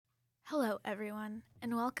Hello, everyone,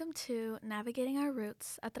 and welcome to Navigating Our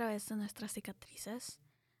Roots a través de nuestras cicatrices.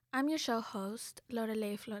 I'm your show host,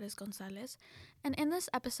 Lorelei Flores Gonzalez, and in this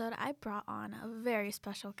episode, I brought on a very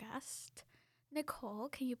special guest. Nicole,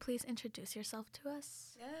 can you please introduce yourself to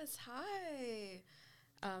us? Yes, hi.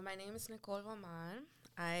 My name is Nicole Roman.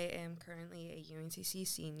 I am currently a UNCC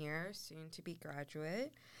senior, soon to be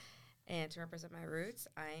graduate. And to represent my roots,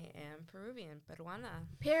 I am Peruvian, Peruana.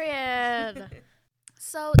 Period.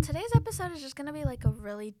 So, today's episode is just going to be like a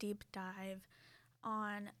really deep dive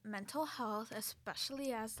on mental health,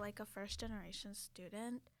 especially as like a first generation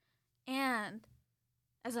student and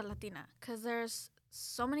as a Latina, because there's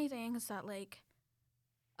so many things that like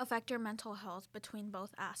affect your mental health between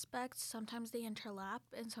both aspects. Sometimes they interlap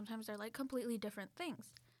and sometimes they're like completely different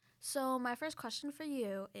things. So, my first question for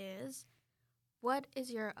you is, what is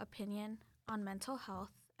your opinion on mental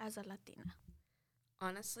health as a Latina?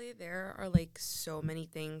 Honestly, there are like so many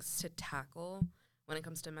things to tackle when it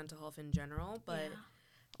comes to mental health in general. But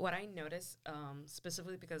what I notice,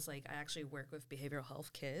 specifically because like I actually work with behavioral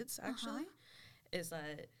health kids, actually, is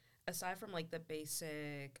that aside from like the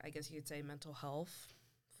basic, I guess you could say mental health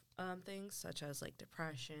things such as like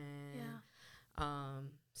depression,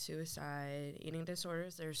 suicide, eating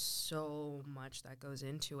disorders, there's so much that goes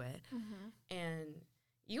into it. And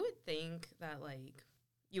you would think that like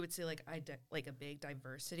you would see like like a big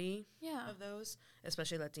diversity of those,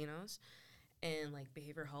 especially Latinos, and like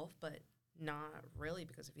behavioral health, but not really,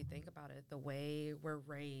 because if you think about it, the way we're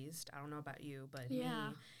raised, I don't know about you, but me,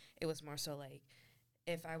 it was more so like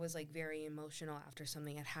if I was like very emotional after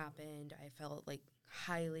something had happened, I felt like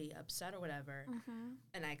highly upset or whatever,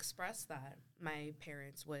 and I expressed that, my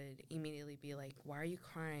parents would immediately be like, why are you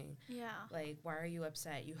crying? Like, why are you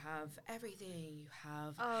upset? You have everything. You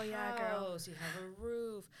have a house. You have a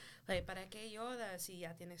roof. Like, ¿para qué lloras si ya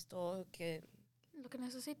tienes todo que... Lo que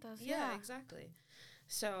necesitas, Yeah, exactly.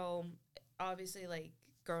 So, obviously, like,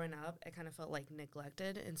 growing up, I kind of felt, like,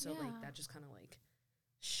 neglected, and so, like, that just kind of, like,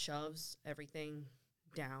 shoves everything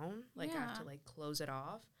down. Like, I have to, like, close it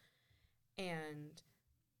off. And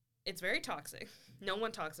it's very toxic. No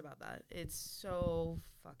one talks about that. It's so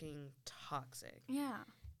fucking toxic.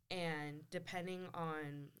 And depending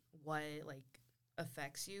on what, like,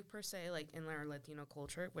 affects you, per se, like, in our Latino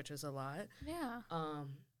culture, which is a lot,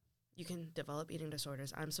 you can develop eating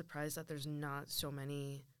disorders. I'm surprised that there's not so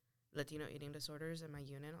many Latino eating disorders in my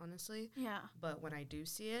unit, honestly. But when I do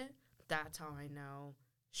see it, that's how I know,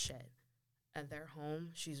 shit, at their home,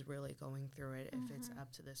 she's really going through it if it's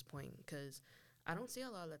up to this point. Because I don't see a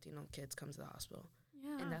lot of Latino kids come to the hospital.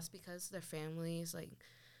 And that's because their families, like,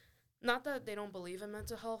 not that they don't believe in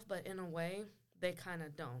mental health, but in a way, they kind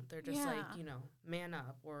of don't. They're just like, you know, man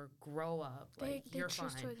up or grow up. Like, they you're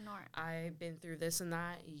choose fine. to ignore it. I've been through this and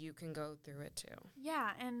that. You can go through it too. Yeah,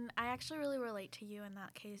 and I actually really relate to you in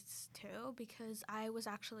that case too, because I was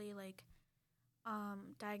actually like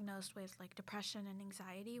diagnosed with like depression and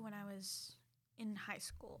anxiety when I was in high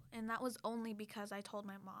school, and that was only because I told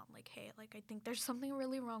my mom like, hey, like I think there's something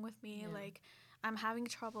really wrong with me, like I'm having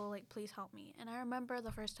trouble, like please help me. And I remember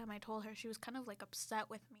the first time I told her, she was kind of like upset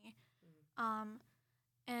with me.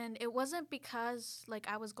 And it wasn't because like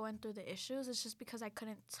I was going through the issues, it's just because I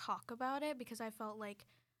couldn't talk about it, because I felt like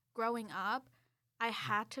growing up I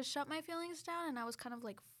had to shut my feelings down, and I was kind of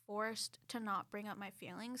like forced to not bring up my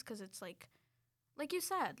feelings, because it's like you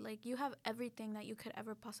said, like you have everything that you could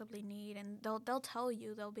ever possibly need, and they'll tell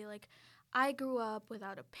you, they'll be like, I grew up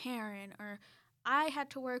without a parent, or I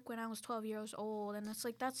had to work when I was 12 years old, and it's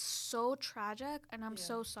like that's so tragic, and I'm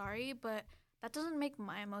so sorry, but that doesn't make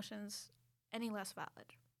my emotions any less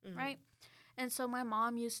valid, right? And so my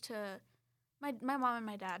mom used to, my mom and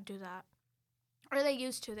my dad do that, or they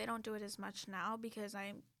used to. They don't do it as much now because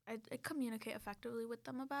I communicate effectively with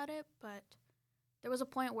them about it, but there was a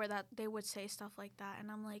point where that they would say stuff like that,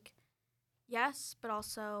 and I'm like, yes, but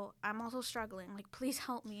also I'm also struggling. Like, please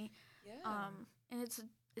help me. And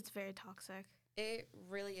it's very toxic. It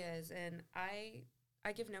really is. And I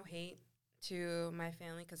give no hate to my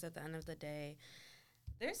family, because at the end of the day,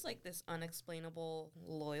 there's like this unexplainable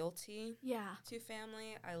loyalty to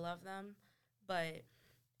family. I love them, but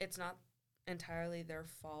it's not entirely their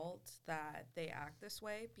fault that they act this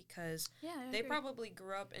way, because they probably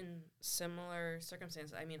grew up in similar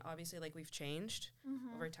circumstances. I mean, obviously, like, we've changed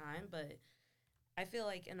over time, but I feel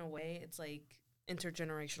like in a way it's like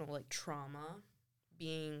intergenerational, like, trauma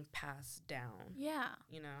being passed down.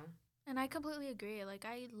 You know? And I completely agree. Like,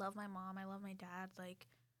 I love my mom, I love my dad, like,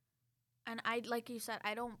 and I, like you said,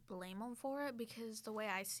 I don't blame them for it, because the way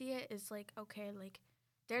I see it is like, okay, like,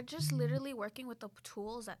 they're just literally working with the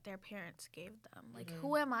tools that their parents gave them. Like, Mm-hmm.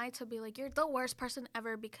 who am I to be like, you're the worst person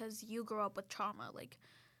ever because you grew up with trauma? Like,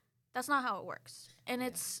 that's not how it works. And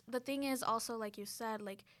it's, the thing is also, like you said,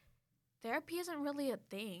 like, therapy isn't really a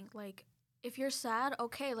thing. Like, if you're sad,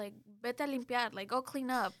 okay, like, vete a limpiar, like, go clean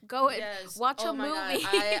up, go watch a movie. God,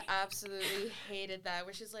 I absolutely hated that,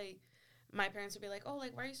 which is like, my parents would be like, oh,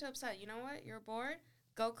 like, why are you so upset? You know what? You're bored?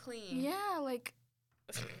 Go clean. Yeah, like,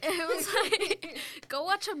 it was like, go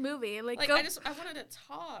watch a movie. Like go, I wanted to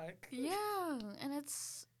talk. Yeah, and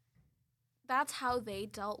that's how they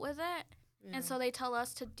dealt with it. Yeah. And so they tell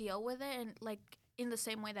us to deal with it and like in the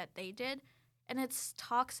same way that they did. And it's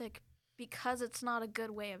toxic because it's not a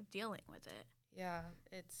good way of dealing with it. Yeah,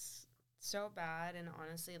 it's so bad. And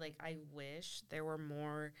honestly, like, I wish there were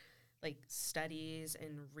more like studies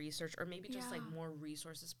and research, or maybe just like more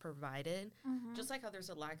resources provided. Mm-hmm. Just like how there's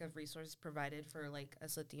a lack of resources provided for like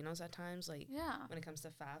us Latinos at times, like when it comes to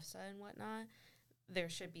FAFSA and whatnot, there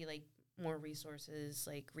should be like more resources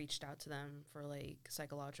like reached out to them for like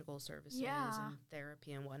psychological services and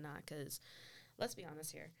therapy and whatnot. Because let's be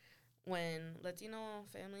honest here, when Latino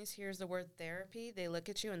families hears the word therapy, they look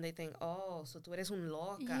at you and they think, oh, so tú eres un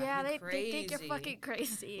loca. Yeah, they think you're fucking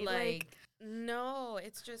crazy. Like, no,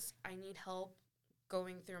 it's just I need help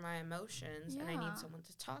going through my emotions and I need someone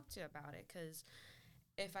to talk to about it. Because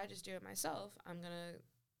if I just do it myself,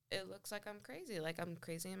 it looks like I'm crazy. Like I'm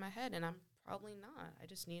crazy in my head, and I'm probably not. I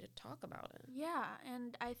just need to talk about it. Yeah,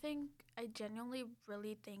 and I genuinely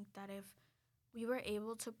really think that if we were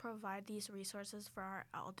able to provide these resources for our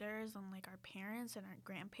elders and like our parents and our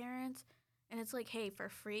grandparents, and it's like, hey, for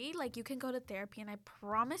free, like you can go to therapy and I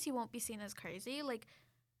promise you won't be seen as crazy, like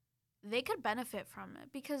they could benefit from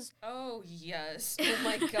it. Because oh yes, oh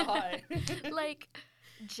my god, like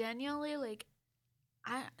genuinely, like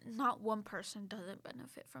not one person doesn't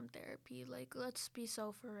benefit from therapy. Like, let's be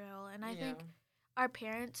so for real. And I think our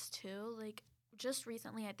parents too, like just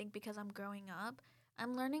recently, I think because I'm growing up,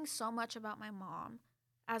 I'm learning so much about my mom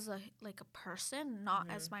as a person, not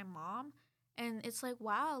as my mom. And it's like,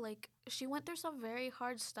 wow, like she went through some very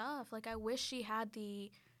hard stuff. Like I wish she had the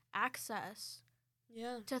access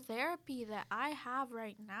to therapy that I have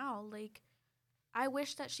right now. Like I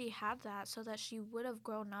wish that she had that so that she would have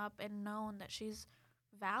grown up and known that she's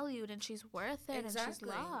valued and she's worth it and she's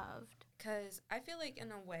loved. Because I feel like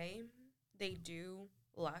in a way they do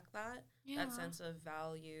lack that sense of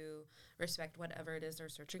value, respect, whatever it is they're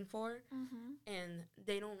searching for. Mm-hmm. And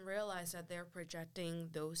they don't realize that they're projecting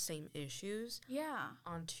those same issues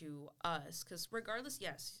onto us. Because regardless,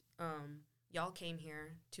 yes, y'all came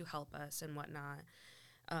here to help us and whatnot.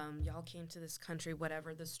 Y'all came to this country,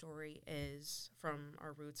 whatever the story is from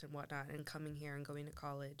our roots and whatnot, and coming here and going to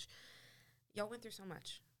college. Y'all went through so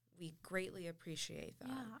much. We greatly appreciate that.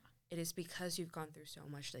 Yeah. It is because you've gone through so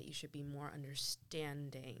much that you should be more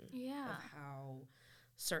understanding of how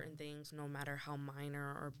certain things, no matter how minor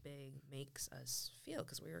or big, makes us feel,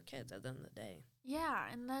 because we were kids at the end of the day. Yeah,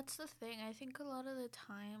 and that's the thing. I think a lot of the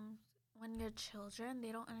time when you're children,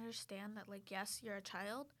 they don't understand that, like, yes, you're a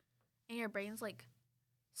child and your brain's, like,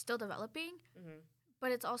 still developing,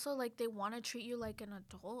 but it's also, like, they want to treat you like an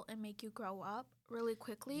adult and make you grow up really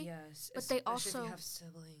quickly. Yes, but they also, if you have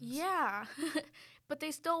siblings. Yeah, but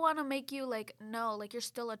they still want to make you, like, no, like, you're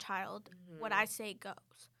still a child. What I say goes.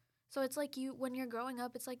 So it's like when you're growing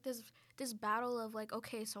up, it's like this battle of, like,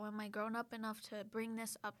 okay, so am I grown up enough to bring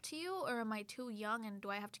this up to you, or am I too young and do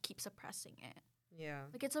I have to keep suppressing it? Yeah.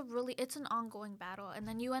 Like, it's an ongoing battle. And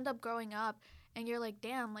then you end up growing up and you're like,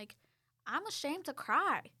 damn, like, I'm ashamed to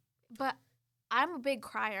cry. But I'm a big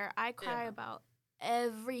crier. I cry about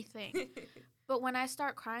everything. But when I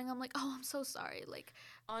start crying, I'm like, oh, I'm so sorry. Like,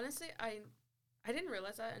 honestly, I didn't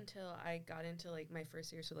realize that until I got into, like, my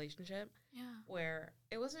first year's relationship. Yeah. Where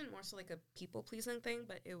it wasn't more so, like, a people-pleasing thing,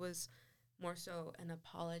 but it was more so an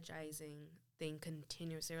apologizing thing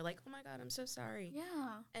continuously. Or, like, oh, my God, I'm so sorry.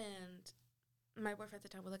 Yeah. And my boyfriend at the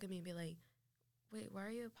time would look at me and be like, wait, why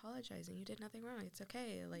are you apologizing? You did nothing wrong. It's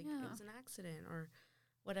okay. Like, it was an accident or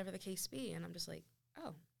whatever the case be. And I'm just like,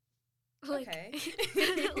 oh, like, okay.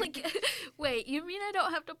 Like, wait, you mean I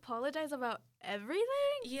don't have to apologize about everything?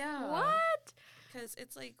 Yeah. What? Because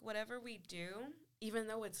it's like whatever we do, even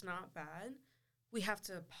though it's not bad, we have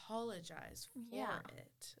to apologize for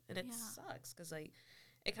it. And it sucks because, like,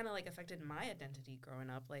 it kind of, like, affected my identity growing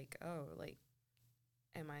up. Like, oh, like,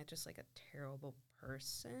 am I just, like, a terrible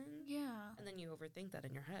person? Yeah. And then you overthink that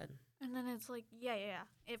in your head. And then it's like, yeah.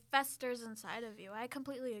 It festers inside of you. I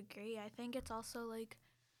completely agree. I think it's also, like,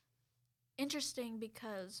 interesting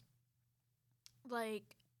because,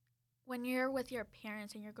 like, when you're with your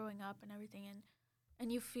parents and you're growing up and everything,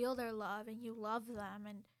 and you feel their love and you love them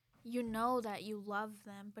and you know that you love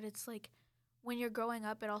them, but it's like when you're growing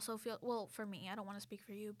up, it also feels, well, for me, I don't want to speak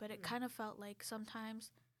for you, but it kind of felt like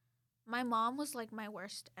sometimes my mom was like my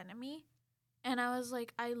worst enemy. And I was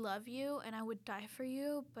like, I love you and I would die for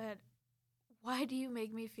you, but why do you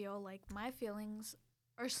make me feel like my feelings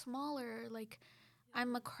are smaller? Like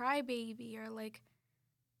I'm a crybaby, or like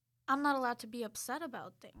I'm not allowed to be upset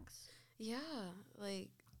about things. Yeah,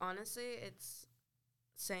 like honestly, it's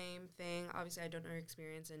same thing. Obviously, I don't know your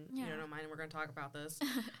experience, and you don't know mine. And we're gonna talk about this,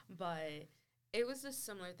 but it was a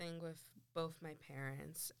similar thing with both my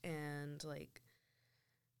parents, and like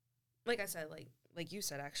I said, like you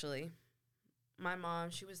said, actually, my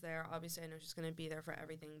mom, she was there. Obviously, I know she's gonna be there for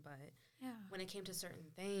everything, but when it came to certain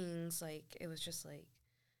things, like it was just like,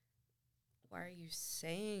 why are you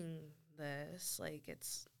saying this? Like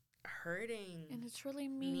it's hurting, and it's really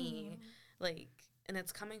mean. Like, and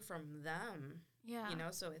it's coming from them. Yeah. You know,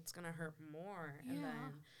 so it's gonna hurt more. Yeah. And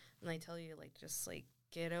then when I tell you, like, just like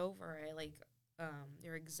get over it, like,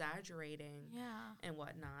 you're exaggerating. Yeah. And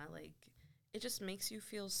whatnot, like, it just makes you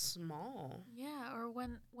feel small. Yeah, or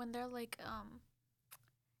when they're like,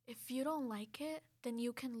 if you don't like it, then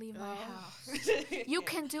you can leave my house. You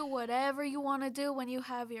can do whatever you want to do when you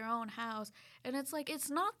have your own house. And it's like, it's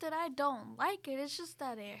not that I don't like it, it's just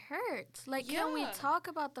that it hurts. Like, can we talk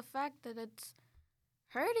about the fact that it's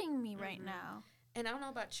hurting me right now? And I don't know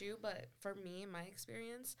about you, but for me, in my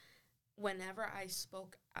experience, whenever I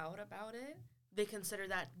spoke out about it, they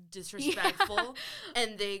considered that disrespectful,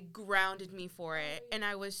 and they grounded me for it. And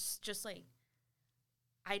I was just like,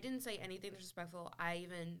 I didn't say anything disrespectful. I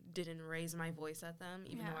even didn't raise my voice at them,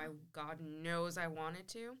 even though God knows I wanted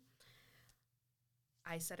to.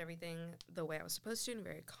 I said everything the way I was supposed to in a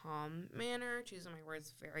very calm manner, choosing my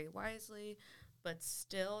words very wisely. But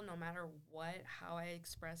still, no matter how I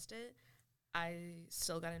expressed it, I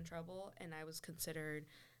still got in trouble, and I was considered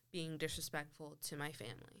being disrespectful to my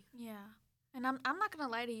family. Yeah. And I'm not going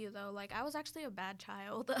to lie to you, though. Like, I was actually a bad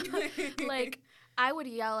child. Like, I would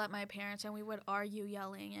yell at my parents, and we would argue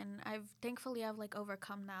yelling. And thankfully, I've, like,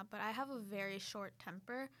 overcome that. But I have a very short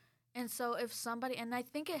temper. And so if somebody, and I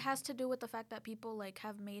think it has to do with the fact that people, like,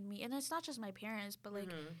 have made me, and it's not just my parents, but, like,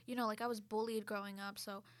 you know, like, I was bullied growing up.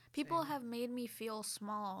 So people have made me feel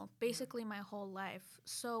small basically my whole life.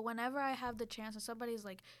 So whenever I have the chance and somebody's,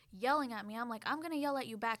 like, yelling at me, I'm like, I'm going to yell at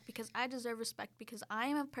you back because I deserve respect, because I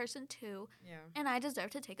am a person too, and I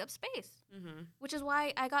deserve to take up space. Which is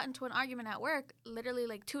why I got into an argument at work literally,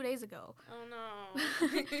 like, 2 days ago. Oh,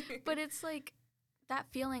 no. But it's like, that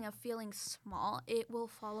feeling of feeling small, it will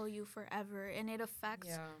follow you forever, and it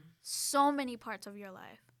affects so many parts of your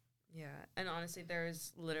life. Yeah, and honestly,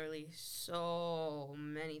 there's literally so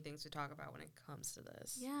many things to talk about when it comes to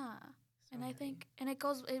this. Yeah, and I think, and it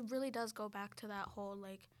really does go back to that whole,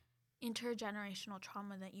 like, intergenerational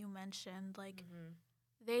trauma that you mentioned. Like,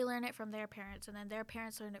 they learn it from their parents, and then their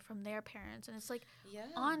parents learn it from their parents, and it's, like,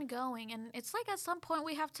 ongoing, and it's like at some point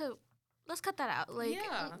we have to, let's cut that out. Like,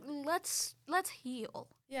 let's heal.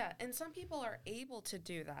 Yeah, and some people are able to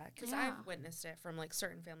do that, because I've witnessed it from, like,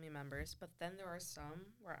 certain family members, but then there are some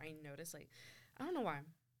where I notice, like, I don't know why.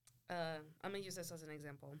 I'm going to use this as an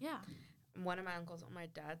example. Yeah. One of my uncles on my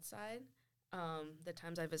dad's side, the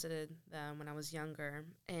times I visited them when I was younger,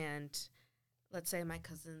 and let's say my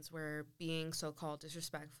cousins were being so-called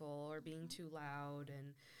disrespectful or being too loud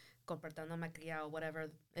and comportando malcriado,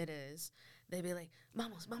 whatever it is, they'd be like,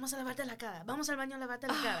 vamos a lavarte la cara, vamos al baño a lavarte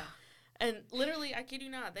la cara. And literally, I kid you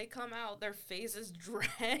not, they come out, their face is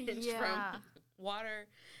drenched from water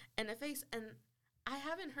and a face. And I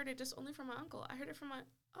haven't heard it just only from my uncle. I heard it from my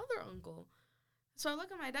other uncle. So I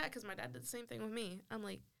look at my dad, because my dad did the same thing with me. I'm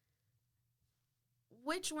like,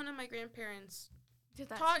 which one of my grandparents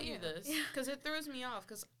taught you this? Because it throws me off,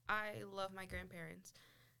 because I love my grandparents.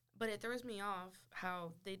 But it throws me off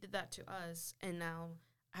how they did that to us, and now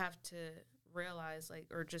I have to realize, like,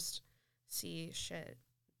 or just see, shit,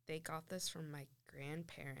 they got this from my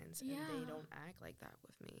grandparents, and they don't act like that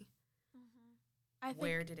with me.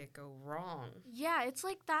 Where did it go wrong? Yeah, it's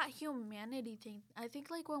like that humanity thing. I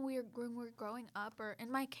think, like, when we're growing up, or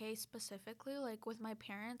in my case specifically, like, with my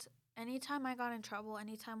parents, anytime I got in trouble,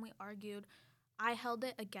 anytime we argued, I held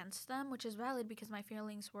it against them, which is valid because my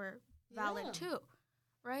feelings were valid too.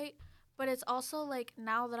 Right? But it's also, like,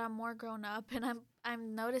 now that I'm more grown up and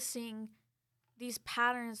I'm noticing these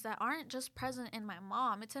patterns that aren't just present in my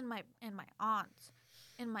mom, it's in my aunts,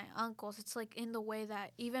 in my uncles. It's, like, in the way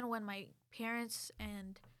that even when my parents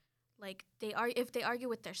and, like, if they argue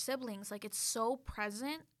with their siblings, like, it's so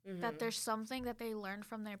present that there's something that they learned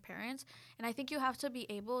from their parents. And I think you have to be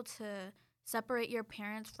able to separate your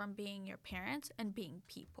parents from being your parents and being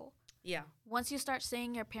people. Yeah. Once you start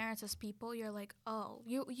seeing your parents as people, you're like, oh,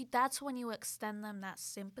 you that's when you extend them that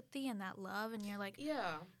sympathy and that love, and you're like,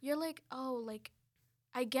 oh, like,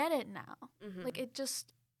 I get it now. Mm-hmm. Like, it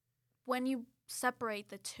just, when you separate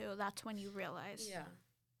the two, that's when you realize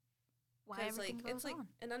why everything goes it's like on.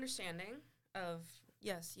 an understanding of,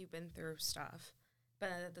 yes, you've been through stuff, but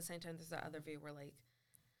at the same time, there's that other view where, like,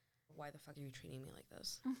 why the fuck are you treating me like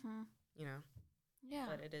this? Mm-hmm. You know? Yeah.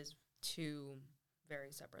 But it is two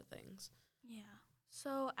very separate things. Yeah.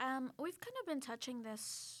 So, we've kind of been touching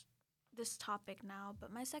this topic now,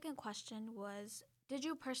 but my second question was, did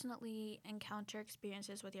you personally encounter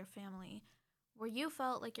experiences with your family where you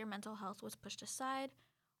felt like your mental health was pushed aside,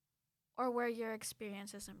 or where your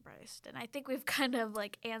experiences embraced? And I think we've kind of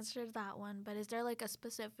like answered that one, but is there like a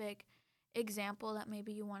specific example that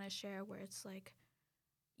maybe you want to share where it's like,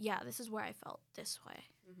 yeah, this is where I felt this way?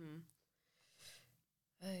 Mm-hmm.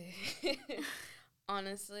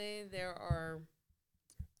 Honestly, there are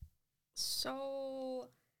so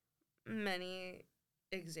many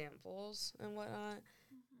examples and whatnot.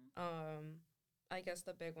 Mm-hmm. I guess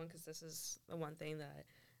the big one, because this is the one thing that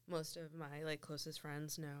most of my, like, closest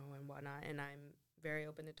friends know and whatnot, and I'm very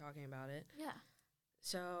open to talking about it. Yeah.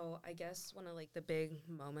 So I guess one of, like, the big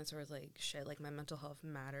moments where, like, shit, like, my mental health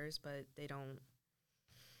matters, but they don't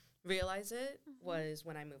realize it, was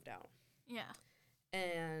when I moved out. Yeah.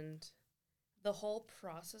 And the whole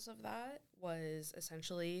process of that was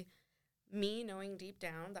essentially me knowing deep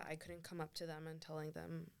down that I couldn't come up to them and telling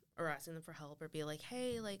them or asking them for help or be like,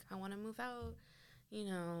 hey, like, I want to move out, you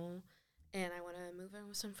know, and I want to move in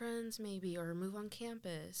with some friends maybe, or move on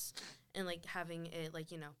campus, and, like, having it,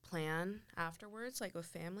 like, you know, plan afterwards, like, with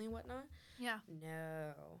family and whatnot. Yeah.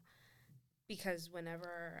 No. Because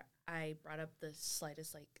whenever I brought up the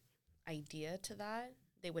slightest, like, idea to that,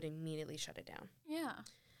 they would immediately shut it down. Yeah.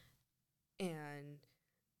 And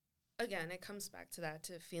again, it comes back to that,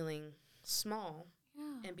 to feeling small.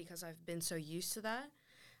 Yeah. And because I've been so used to that,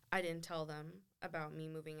 I didn't tell them about me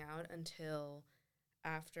moving out until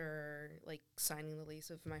after, like, signing the lease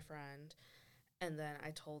with my friend. And then I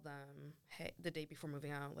told them, hey, the day before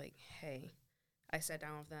moving out, like, hey, I sat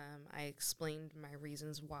down with them. I explained my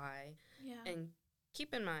reasons why. Yeah. And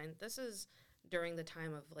keep in mind, this is during the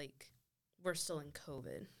time of, like, we're still in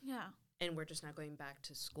COVID. Yeah. And we're just not going back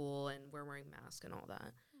to school, and we're wearing masks and all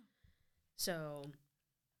that. Yeah. So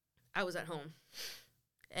I was at home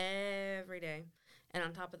every day. And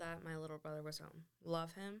on top of that, my little brother was home.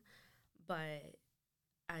 Love him. But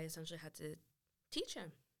I essentially had to teach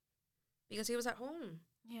him because he was at home.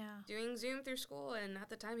 Yeah. Doing Zoom through school. And at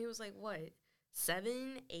the time, he was like, what,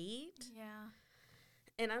 7, 8? Yeah.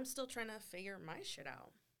 And I'm still trying to figure my shit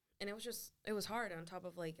out. And it was hard on top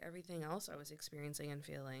of, like, everything else I was experiencing and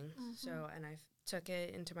feeling. Mm-hmm. So, and I took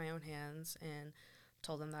it into my own hands and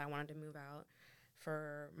told them that I wanted to move out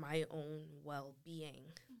for my own well-being,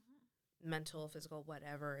 mental, physical,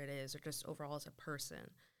 whatever it is, or just overall as a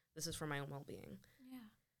person. This is for my own well-being.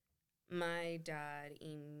 Yeah. My dad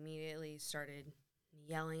immediately started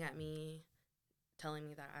yelling at me, telling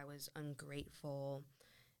me that I was ungrateful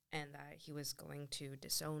and that he was going to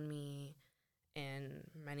disown me and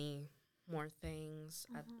many more things.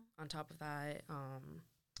 On top of that,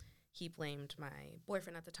 he blamed my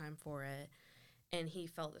boyfriend at the time for it, and he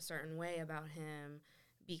felt a certain way about him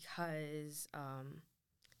because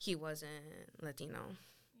he wasn't Latino.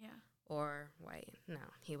 Yeah. Or white. No,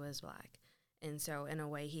 he was black. And so, in a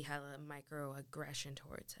way, he had a microaggression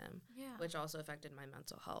towards him, which also affected my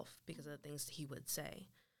mental health because of the things he would say.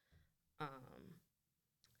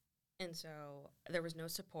 And so, there was no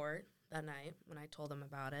support that night when I told him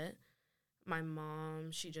about it. My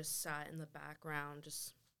mom, she just sat in the background,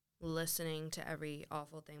 just listening to every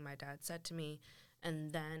awful thing my dad said to me,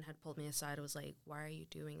 and then had pulled me aside and was like, why are you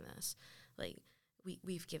doing this? Like,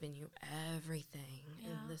 we've given you everything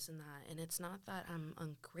and this and that. And it's not that I'm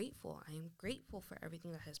ungrateful. I am grateful for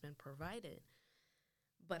everything that has been provided.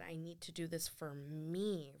 But I need to do this for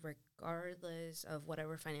me, regardless of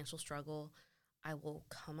whatever financial struggle I will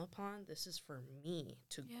come upon. This is for me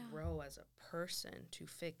to grow as a person, to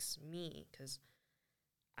fix me, because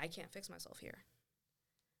I can't fix myself here.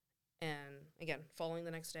 And again, following the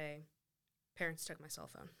next day, parents took my cell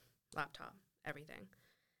phone, laptop, everything.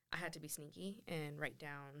 I had to be sneaky and write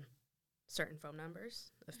down certain phone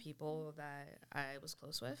numbers of people that I was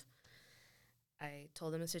close with. I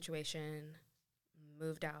told them the situation,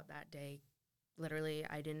 moved out that day. Literally,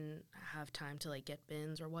 I didn't have time to, like, get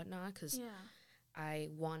bins or whatnot because I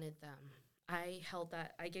wanted them. I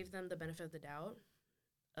gave them the benefit of the doubt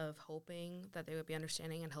of hoping that they would be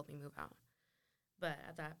understanding and help me move out. But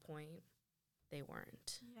at that point, they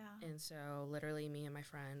weren't. Yeah. And so literally me and my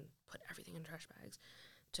friend put everything in trash bags,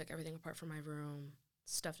 took everything apart from my room,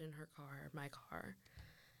 stuffed it in her car, my car.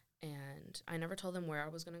 And I never told them where I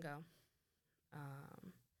was going to go.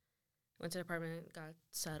 Went to the apartment, got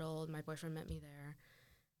settled. My boyfriend met me there.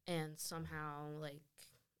 And somehow, like,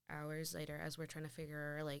 hours later, as we're trying to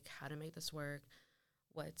figure, like, how to make this work,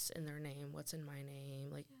 what's in their name, what's in my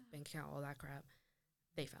name, like, bank account, all that crap,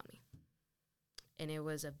 they found me. And it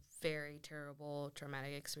was a very terrible,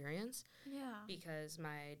 traumatic experience. Yeah. Because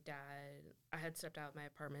my dad, I had stepped out of my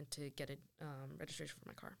apartment to get a registration for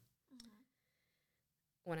my car.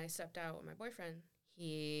 Mm-hmm. When I stepped out with my boyfriend,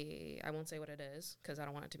 I won't say what it is because I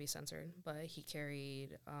don't want it to be censored, but he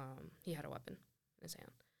had a weapon in his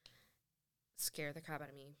hand. Scared the crap out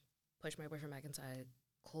of me, pushed my boyfriend back inside,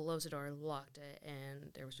 closed the door, locked it,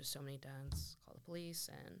 and there was just so many dents. Called the police,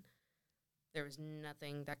 and there was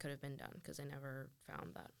nothing that could have been done because they never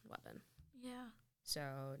found that weapon. Yeah. So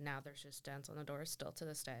now there's just dents on the door still to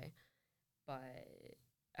this day. But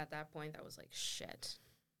at that point, that was like, shit.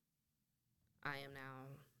 I am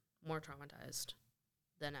now more traumatized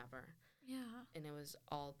than ever. Yeah. And it was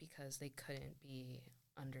all because they couldn't be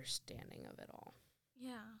understanding of it all.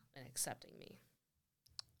 Yeah. And accepting me.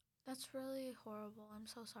 That's really horrible. I'm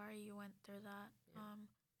so sorry you went through that. Yeah.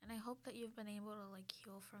 And I hope that you've been able to, like,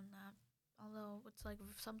 heal from that. Although it's, like,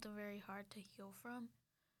 something very hard to heal from.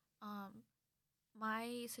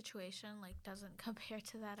 My situation, like, doesn't compare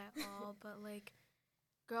to that at all. But, like,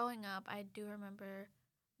 growing up, I do remember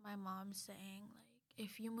my mom saying, like,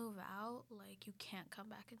 if you move out, like, you can't come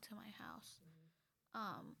back into my house.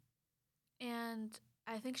 Mm-hmm. And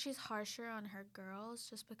I think she's harsher on her girls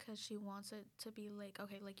just because she wants it to be like,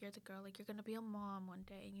 okay, like, you're the girl, like, you're going to be a mom one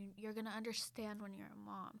day, and you're going to understand when you're a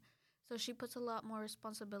mom. So she puts a lot more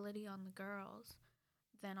responsibility on the girls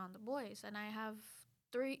than on the boys. And I have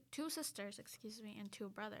two sisters, and 2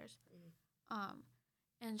 brothers. Mm.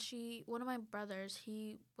 And one of my brothers,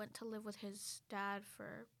 he went to live with his dad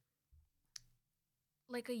for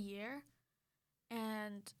like a year,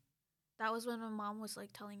 and that was when my mom was like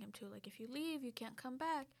telling him to, like, if you leave, you can't come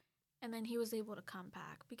back. And then he was able to come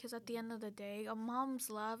back because at the end of the day, a mom's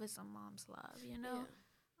love is a mom's love, you know?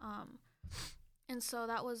 Yeah. And so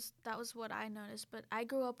that was what I noticed. But I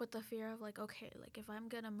grew up with the fear of, like, okay, like, if I'm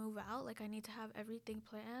going to move out, like, I need to have everything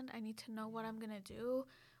planned. I need to know what I'm going to do,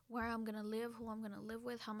 where I'm going to live, who I'm going to live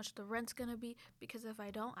with, how much the rent's going to be. Because if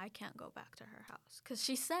I don't, I can't go back to her house. Because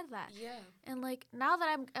she said that. Yeah. And, like, now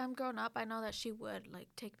that I'm grown up, I know that she would, like,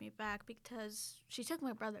 take me back because she took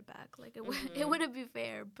my brother back. Like, it wouldn't be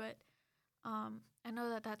fair. But I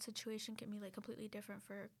know that situation can be, like, completely different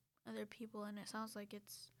for other people. And it sounds like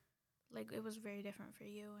it's, like, it was very different for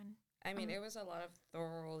you. And I mean, it was a lot of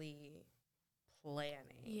thoroughly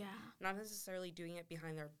planning. Yeah. Not necessarily doing it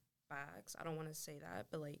behind their backs. I don't want to say that,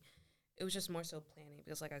 but, like, it was just more so planning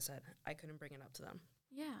because, like I said, I couldn't bring it up to them.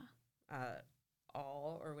 Yeah.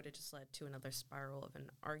 All, or would it just led to another spiral of an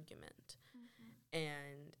argument? Mm-hmm.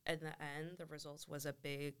 And in the end, the results was a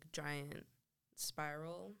big, giant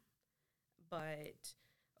spiral. But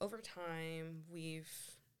over time, we've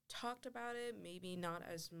talked about it, maybe not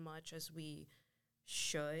as much as we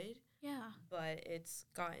should. Yeah. But it's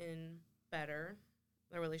gotten better,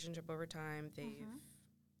 the relationship over time.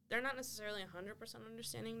 They're not necessarily 100%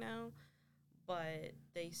 understanding now, but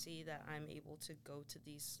they see that I'm able to go to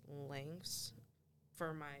these lengths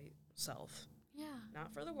for myself. Yeah.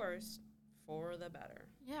 Not for the worse, for the better.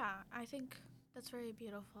 Yeah, I think that's very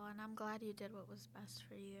beautiful, and I'm glad you did what was best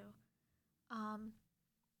for you.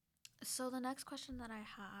 So the next question that I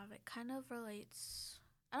have, it kind of relates.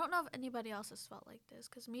 I don't know if anybody else has felt like this,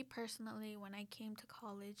 because me personally, when I came to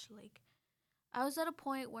college, like, I was at a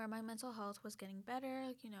point where my mental health was getting better.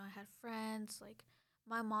 Like, you know, I had friends. Like,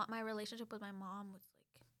 my relationship with my mom was,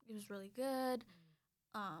 like, it was really good.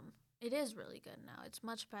 It is really good now. It's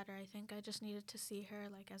much better. I think I just needed to see her,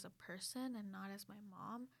 like, as a person and not as my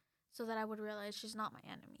mom, so that I would realize she's not my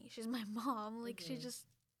enemy. She's my mom. Like, she just,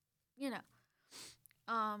 you know.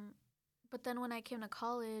 But then when I came to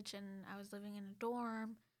college and I was living in a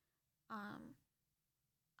dorm,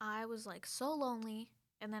 I was, like, so lonely.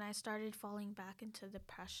 And then I started falling back into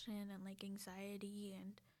depression and, like, anxiety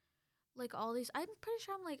and, like, all these. I'm pretty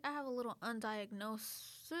sure I have a little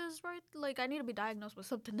undiagnosis, right? Like, I need to be diagnosed with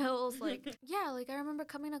something else. Like, yeah, like, I remember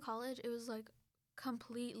coming to college, it was, like,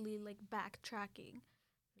 completely, like, backtracking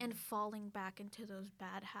and falling back into those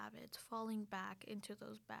bad habits, falling back into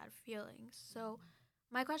those bad feelings. So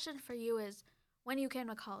my question for you is, when you came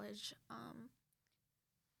to college,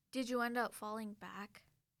 did you end up falling back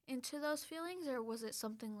into those feelings, or was it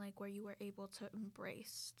something like where you were able to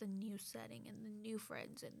embrace the new setting and the new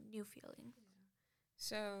friends and new feelings?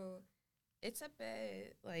 So it's a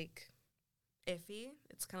bit like iffy.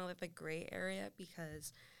 It's kind of like the gray area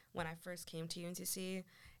because when I first came to UNCC,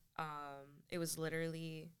 it was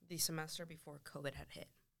literally the semester before COVID had hit.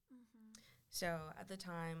 Mm-hmm. So at the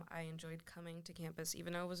time, I enjoyed coming to campus,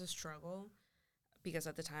 even though it was a struggle, because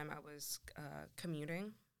at the time I was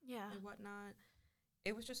commuting and whatnot.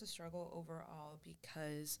 It was just a struggle overall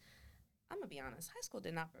because I'm going to be honest, high school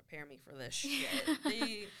did not prepare me for this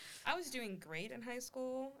shit. I was doing great in high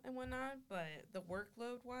school and whatnot, but the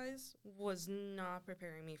workload-wise was not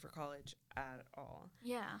preparing me for college at all.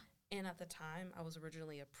 Yeah. And at the time, I was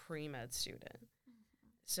originally a pre-med student. Mm-hmm.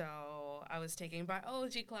 So I was taking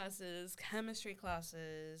biology classes, chemistry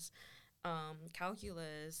classes,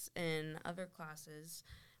 calculus, and other classes.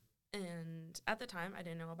 And at the time, I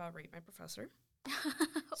didn't know about Rate My Professor.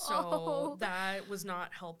 So that was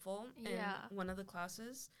not helpful. And one of the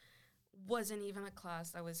classes wasn't even a class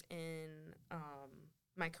that was in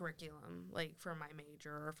my curriculum, like for my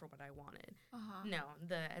major or for what I wanted. No,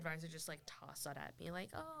 the advisor just like tossed that at me like,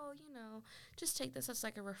 oh, just take this as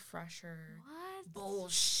like a refresher. What?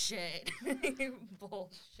 Bullshit.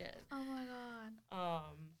 Bullshit. Oh my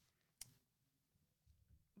God.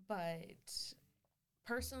 But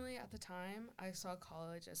personally at the time, I saw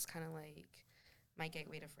college as kind of like my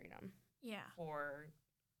gateway to freedom. Yeah. For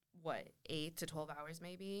 8 to 12 hours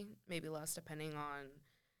maybe less depending on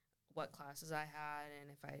what classes I had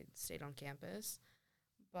and if I stayed on campus.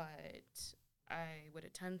 But I would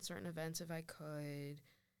attend certain events if I could,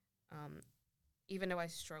 even though I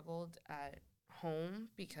struggled at home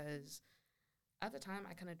because at the time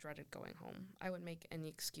I kind of dreaded going home. I would make any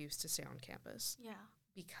excuse to stay on campus. Yeah.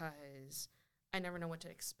 Because I never know what to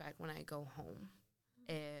expect when I go home.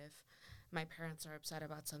 If my parents are upset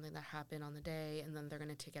about something that happened on the day, and then they're going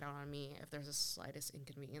to take it out on me if there's the slightest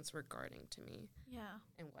inconvenience regarding to me. Yeah.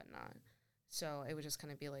 And whatnot. So it would just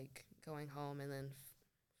kind of be like going home and then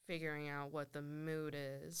figuring out what the mood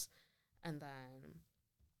is, and then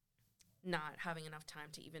not having enough time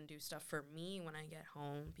to even do stuff for me when I get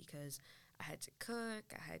home because I had to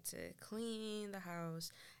cook, I had to clean the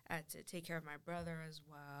house, I had to take care of my brother as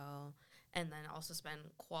well, and then also spend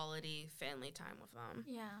quality family time with them.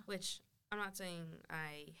 Yeah. Which I'm not saying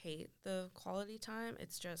I hate the quality time.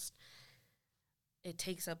 It's just it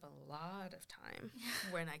takes up a lot of time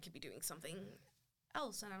when I could be doing something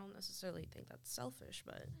else, and I don't necessarily think that's selfish,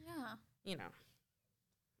 but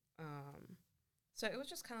so it was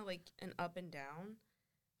just kind of like an up and down.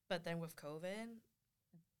 But then with COVID,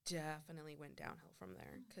 definitely went downhill from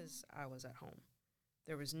there because I was at home.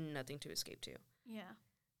 There was nothing to escape to. Yeah.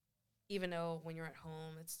 Even though when you're at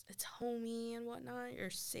home, it's homey and whatnot. You're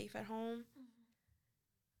safe at home. Mm-hmm.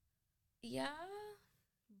 Yeah,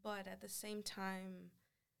 but at the same time,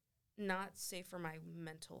 not safe for my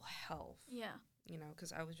mental health. Yeah.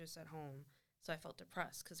 Because I was just at home, so I felt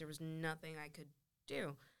depressed because there was nothing I could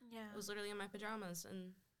do. Yeah. I was literally in my pajamas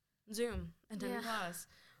and Zoom and attending class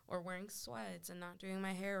or wearing sweats and not doing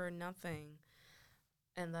my hair or nothing.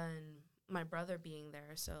 And then my brother being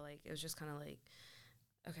there, so, like, it was just kind of like,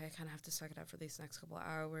 okay, I kind of have to suck it up for these next couple of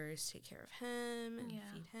hours, take care of him and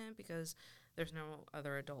feed him because there's no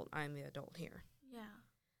other adult. I'm the adult here. Yeah.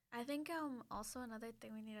 I think also another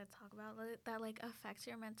thing we need to talk about that, like, affects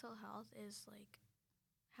your mental health is, like,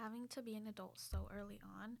 having to be an adult so early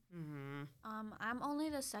on. Mm-hmm. I'm only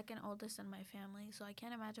the second oldest in my family, so I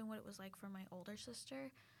can't imagine what it was like for my older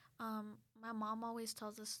sister. My mom always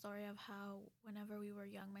tells this story of how whenever we were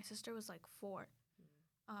young, my sister was, like, 4.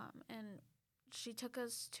 And she took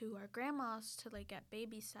us to our grandma's to, like, get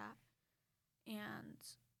babysat. And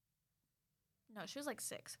no, she was, like,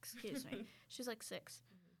 6. Excuse me. She was, like, 6.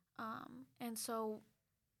 And so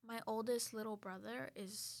my oldest little brother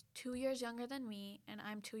is 2 years younger than me, and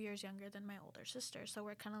I'm 2 years younger than my older sister. So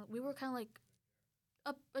we were kind of like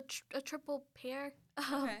a triple pair.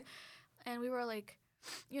 Okay. And we were like,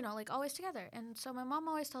 like always together. And so my mom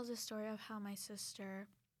always tells this story of how my sister,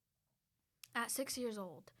 at 6 years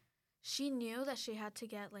old, she knew that she had to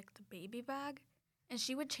get like the baby bag, and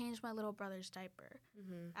she would change my little brother's diaper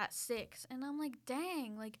at 6. And I'm like,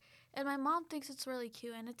 dang, like, and my mom thinks it's really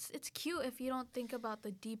cute, and it's cute if you don't think about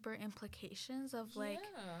the deeper implications of like,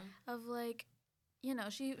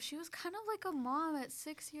 she was kind of like a mom at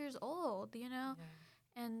 6 years old,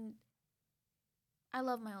 and I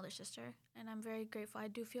love my older sister, and I'm very grateful. I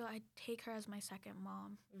do feel I take her as my second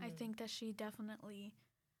mom. I think that she definitely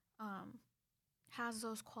has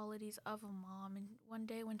those qualities of a mom, and one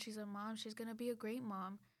day when she's a mom, she's going to be a great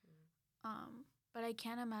mom. But I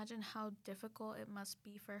can't imagine how difficult it must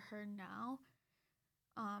be for her now.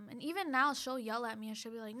 And even now, she'll yell at me, and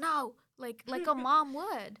she'll be like, no, like a mom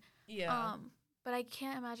would. Yeah. but I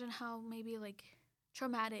can't imagine how maybe like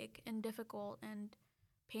traumatic and difficult and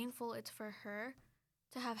painful it's for her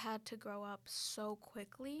to have had to grow up so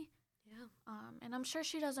quickly. Yeah. And I'm sure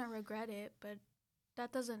she doesn't regret it, but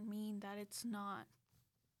that doesn't mean that it's not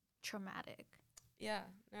traumatic. Yeah.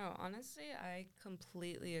 No, honestly, I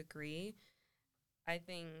completely agree. I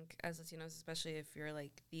think as Latinos, especially if you're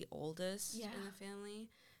like the oldest in the family,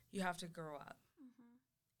 you have to grow up,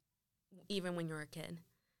 even when you're a kid.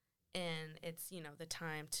 And it's, the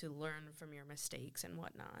time to learn from your mistakes and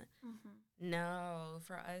whatnot. No,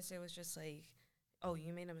 for us, it was just like, oh,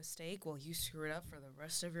 you made a mistake? Well, you screw it up for the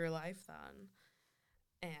rest of your life then.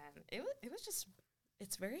 And it was just,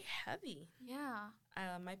 it's very heavy. Yeah.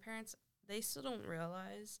 My parents, they still don't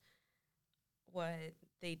realize what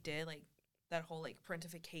they did, like that whole like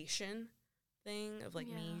parentification thing of like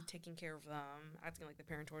me taking care of them, acting like the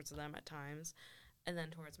parent towards them at times, and then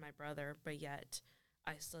towards my brother, but yet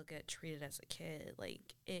I still get treated as a kid.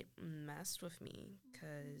 Like, it messed with me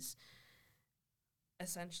because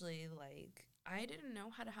essentially, like, I didn't know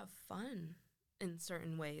how to have fun in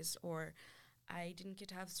certain ways, or I didn't get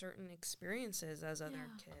to have certain experiences as other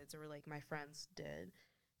kids or like my friends did,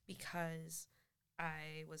 because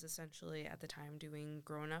I was essentially at the time doing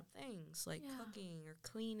grown up things like cooking or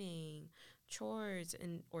cleaning, chores,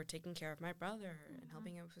 and or taking care of my brother and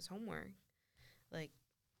helping him with his homework. Like,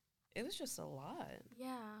 it was just a lot.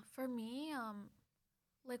 Yeah, for me,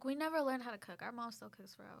 like we never learned how to cook. Our mom still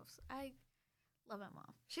cooks for us. I love my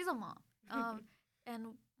mom. She's a mom. And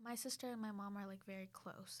my sister and my mom are like very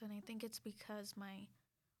close, and I think it's because my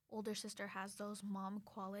older sister has those mom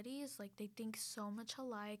qualities. Like they think so much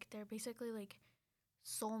alike. They're basically like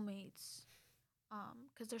soulmates.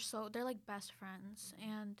 Because they're like best friends,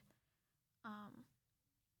 and um,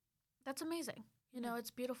 that's amazing. You know,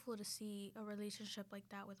 it's beautiful to see a relationship like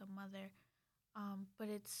that with a mother. But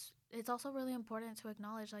it's also really important to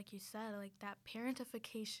acknowledge, like you said, like that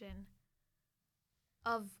parentification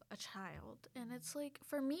of a child. And it's like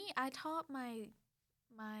for me, I taught my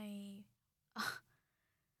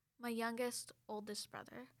my youngest oldest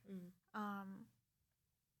brother um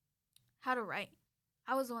how to write.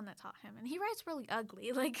 I was the one that taught him, and he writes really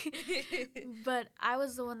ugly, like, but I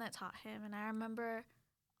was the one that taught him. And I remember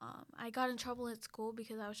I got in trouble at school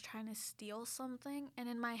because I was trying to steal something, and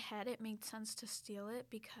in my head, it made sense to steal it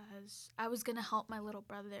because I was gonna help my little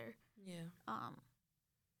brother,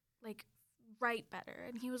 like, write better,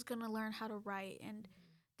 and he was gonna learn how to write. And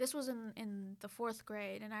this was in the 4th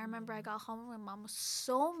grade, and I remember I got home and my mom was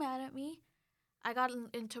so mad at me. I got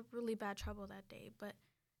into really bad trouble that day, but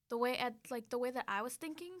the way that I was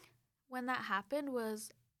thinking when that happened was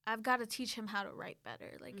I've got to teach him how to write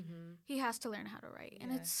better. Like he has to learn how to write,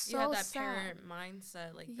 and it's so you have that sad. parent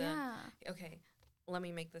mindset, like okay, let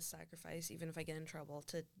me make this sacrifice, even if I get in trouble,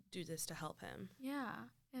 to do this to help him. Yeah,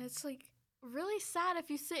 and it's like really sad if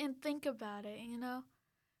you sit and think about it, you know.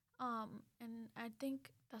 And I think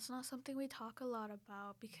that's not something we talk a lot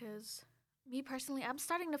about because me personally, I'm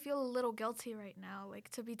starting to feel a little guilty right now, like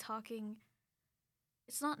to be talking.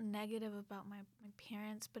 It's not negative about my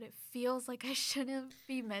parents, but it feels like I shouldn't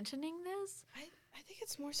be mentioning this. I think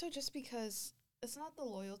it's more so just because it's not the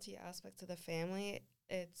loyalty aspect to the family.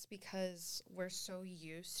 It's because we're so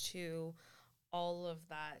used to all of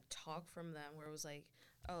that talk from them where it was like,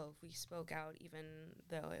 oh, if we spoke out, even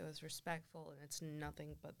though it was respectful and it's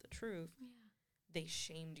nothing but the truth, they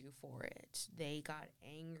shamed you for it. They got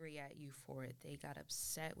angry at you for it. They got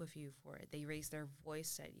upset with you for it. They raised their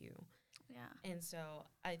voice at you. Yeah. And so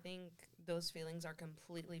I think those feelings are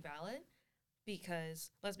completely valid because,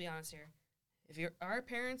 let's be honest here, if our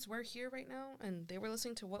parents were here right now and they were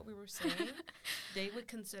listening to what we were saying, they would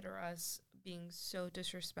consider us being so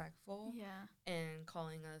disrespectful and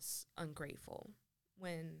calling us ungrateful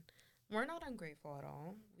when we're not ungrateful at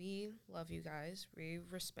all. We love you guys. We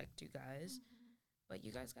respect you guys. But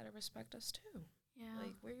you guys got to respect us too. Yeah.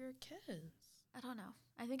 Like, we're your kids. I don't know.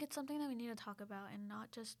 I think it's something that we need to talk about, and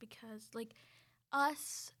not just because, like,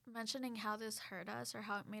 us mentioning how this hurt us or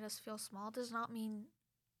how it made us feel small does not mean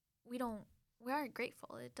we aren't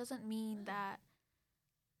grateful. It doesn't mean that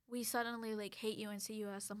we suddenly, like, hate you and see you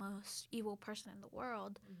as the most evil person in the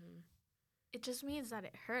world. It just means that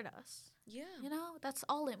it hurt us. Yeah. You know, that's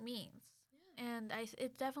all it means. Yeah. And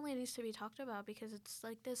it definitely needs to be talked about because it's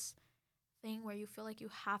like this thing where you feel like you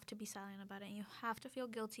have to be silent about it and you have to feel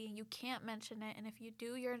guilty and you can't mention it, and if you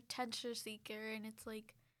do, you're a attention seeker, and it's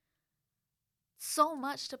like so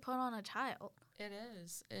much to put on a child. It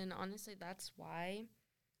is. And honestly, that's why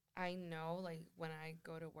I know, like, when I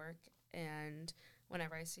go to work and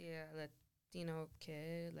whenever I see a Latino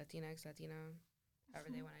kid, Latinx, Latino, however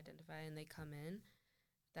they want to identify, and they come in,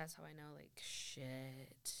 that's how I know, like,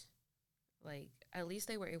 shit. Like, at least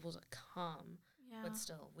they were able to come. Yeah. But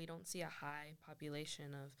still, we don't see a high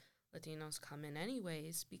population of Latinos come in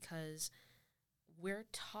anyways because we're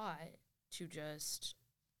taught to just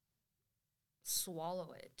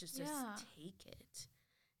swallow it, just take it.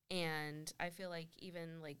 And I feel like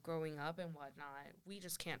even, like, growing up and whatnot, we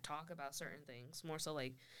just can't talk about certain things. More so,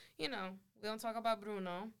 like, we don't talk about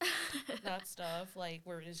Bruno, that stuff. Like,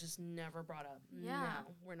 where it's just never brought up. Yeah.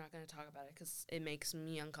 No, we're not going to talk about it because it makes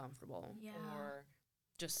me uncomfortable. Yeah. Or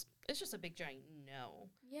it's just a big giant no.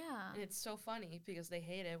 Yeah. And it's so funny because they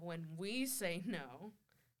hate it when we say no,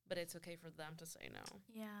 but it's okay for them to say no.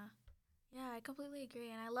 Yeah. Yeah, I completely agree.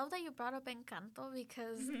 And I love that you brought up Encanto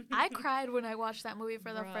because I cried when I watched that movie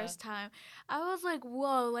for the first time. I was like,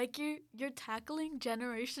 whoa, like you're tackling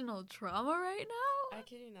generational trauma right now? I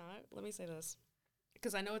kid you not. Let me say this.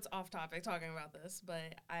 Because I know it's off topic talking about this,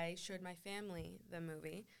 but I showed my family the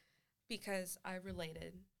movie because I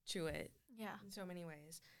related to it in so many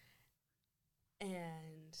ways.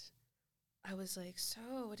 And I was like,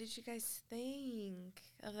 so what did you guys think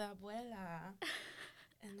of the abuela?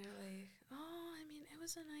 And they're like, oh, I mean, it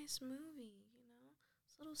was a nice movie,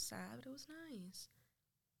 It's a little sad, but it was nice.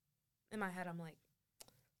 In my head, I'm like,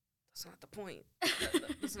 that's not the point.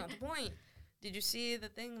 That's not the point. Did you see the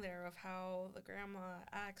thing there of how the grandma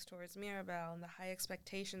acts towards Mirabel and the high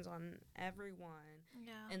expectations on everyone?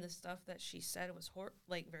 Yeah. And the stuff that she said was,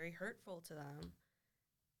 very hurtful to them.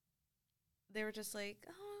 They were just like,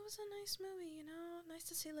 oh, it was a nice movie, Nice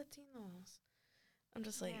to see Latinos. I'm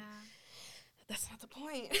just like... Yeah. That's not the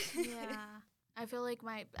point. Yeah. I feel like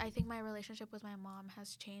I think my relationship with my mom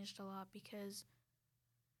has changed a lot because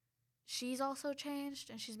she's also changed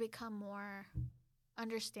and she's become more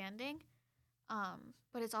understanding.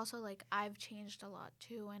 But it's also like I've changed a lot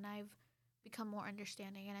too and I've become more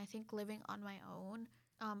understanding. And I think living on my own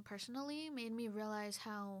personally made me realize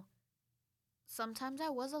how sometimes I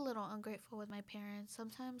was a little ungrateful with my parents.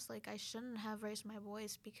 Sometimes like I shouldn't have raised my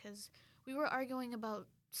voice because we were arguing about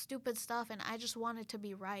stupid stuff and I just wanted to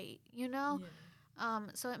be right, Yeah.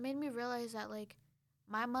 So it made me realize that like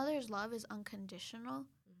my mother's love is unconditional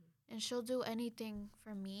and she'll do anything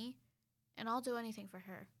for me and I'll do anything for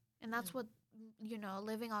her. And that's what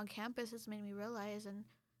living on campus has made me realize. And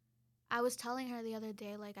I was telling her the other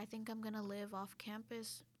day, like, I think I'm gonna live off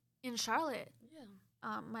campus in Charlotte.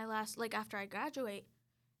 Yeah. My last, like, after I graduate.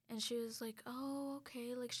 And she was like, oh,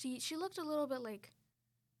 okay. Like, she looked a little bit like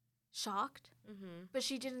shocked, but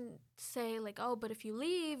she didn't say like, oh, but if you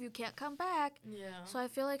leave you can't come back. Yeah. So I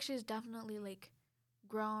feel like she's definitely like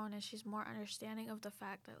grown and she's more understanding of the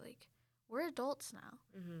fact that like we're adults now.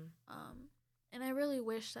 And I really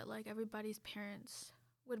wish that like everybody's parents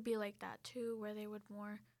would be like that too, where they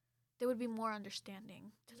would be more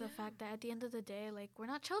understanding to the fact that at the end of the day, like we're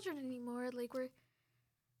not children anymore. Like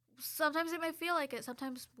sometimes it might feel like it.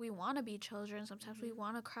 Sometimes we want to be children. Sometimes we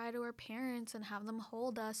want to cry to our parents and have them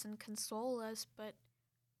hold us and console us, but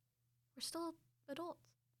we're still adults.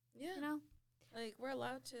 Yeah. Like, we're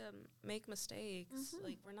allowed to make mistakes.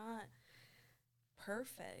 Like, we're not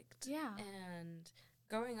perfect. Yeah. And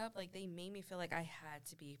growing up, like, they made me feel like I had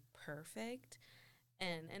to be perfect.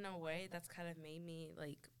 And in a way, that's kind of made me,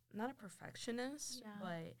 like, not a perfectionist,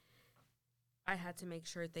 but I had to make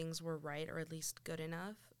sure things were right or at least good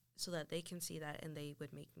enough so that they can see that and they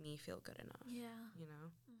would make me feel good enough. Yeah.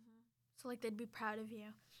 So, like, they'd be proud of you.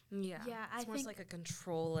 Yeah. Yeah, it's more like a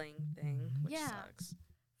controlling thing, which sucks.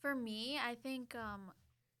 For me, I think I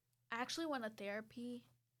actually went to therapy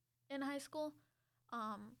in high school.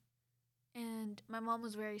 And my mom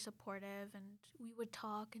was very supportive, and we would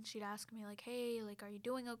talk, and she'd ask me, like, hey, like, are you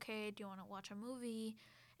doing okay? Do you want to watch a movie?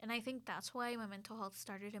 And I think that's why my mental health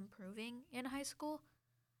started improving in high school.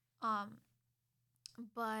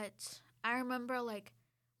 But I remember, like,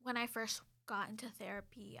 when I first got into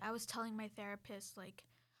therapy, I was telling my therapist, like,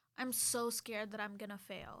 I'm so scared that I'm going to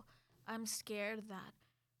fail. I'm scared that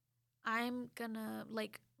I'm going to,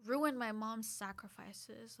 like, ruin my mom's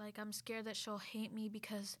sacrifices. Like, I'm scared that she'll hate me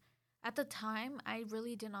because at the time, I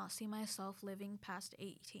really did not see myself living past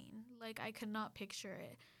 18. Like, I could not picture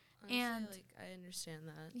it. Honestly, and like, I understand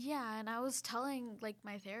that. Yeah, and I was telling, like,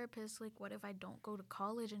 my therapist, like, what if I don't go to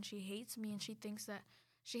college and she hates me and she thinks that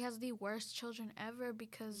she has the worst children ever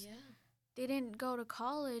because they didn't go to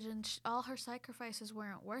college and all her sacrifices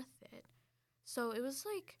weren't worth it. So it was,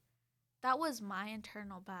 like, that was my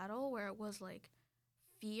internal battle where it was, like,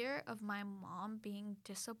 fear of my mom being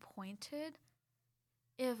disappointed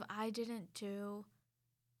if I didn't do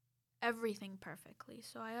everything perfectly.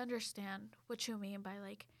 So I understand what you mean by,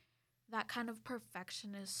 like, that kind of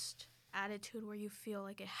perfectionist attitude where you feel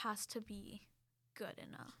like it has to be good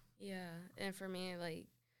enough. Yeah. And for me, like,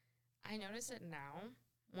 I notice it now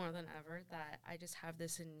more than ever that I just have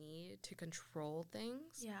this need to control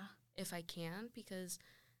things. Yeah. If I can, because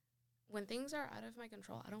when things are out of my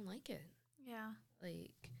control, I don't like it. Yeah.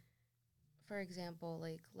 Like, for example,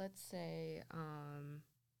 like, let's say,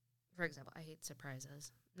 for example, I hate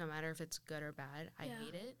surprises. No matter if it's good or bad, I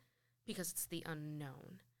hate it because it's the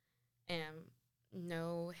unknown. And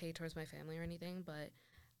no hate towards my family or anything, but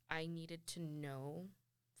I needed to know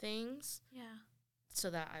things. Yeah. So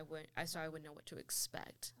that I would know what to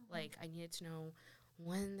expect. Mm-hmm. Like, I needed to know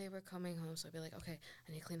when they were coming home. So I'd be like, okay,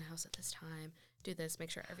 I need to clean the house at this time, do this, make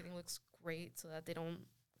sure everything looks great so that they don't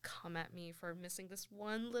come at me for missing this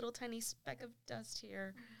one little tiny speck of dust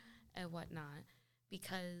here and whatnot.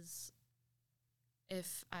 Because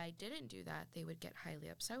if I didn't do that, they would get highly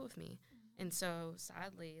upset with me. Mm-hmm. And so,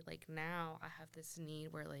 sadly, like, now I have this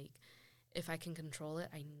need where, like, if I can control it,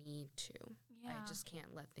 I need to. Yeah. I just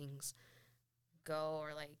can't let things go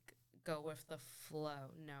or, like, go with the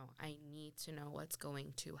flow. No, I need to know what's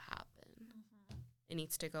going to happen. Mm-hmm. It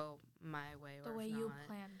needs to go my way. The way you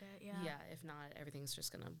planned it, yeah. Yeah, if not, everything's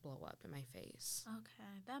just going to blow up in my face.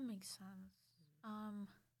 Okay, that makes sense.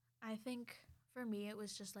 I think for me it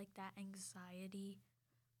was just, like, that anxiety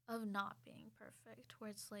of not being perfect, where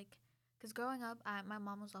it's, like, because growing up, my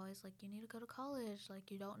mom was always like, you need to go to college.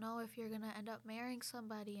 Like, you don't know if you're going to end up marrying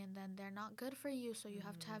somebody and then they're not good for you, so you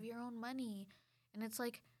have to have your own money. And it's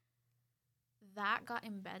like, that got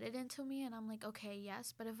embedded into me, and I'm like, okay,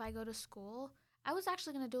 yes, but if I go to school, I was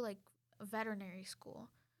actually going to do, like, veterinary school,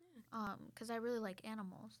 because I really like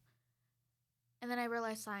animals. And then I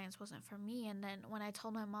realized science wasn't for me, and then when I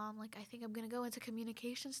told my mom, like, I think I'm going to go into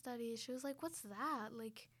communication studies, she was like, what's that?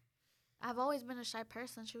 Like, I've always been a shy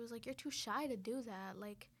person. She was like, you're too shy to do that.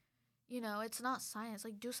 Like, you know, it's not science.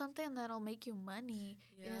 Like, do something that'll make you money.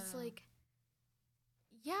 Yeah. And it's like,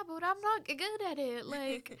 yeah, but I'm not good at it.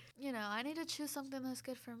 Like, you know, I need to choose something that's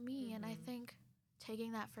good for me. Mm-hmm. And I think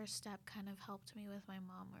taking that first step kind of helped me with my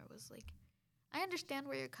mom, where it was like, I understand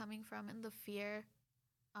where you're coming from and the fear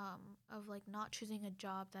of, like, not choosing a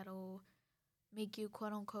job that'll make you,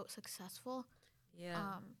 quote unquote, successful.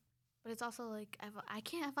 Yeah. But it's also like,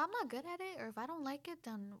 if I'm not good at it, or if I don't like it,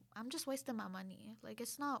 then I'm just wasting my money. Like,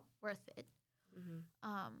 it's not worth it.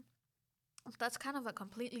 Mm-hmm. That's kind of a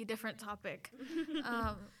completely different topic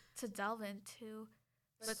to delve into.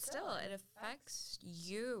 But still, it affects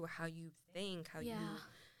you, how you think, how you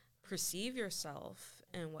perceive yourself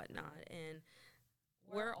and whatnot. And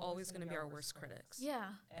we're always going to be our worst critics. Yeah.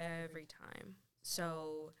 Every time.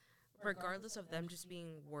 So regardless of them just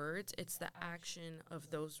being words, it's the action of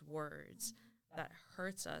those words that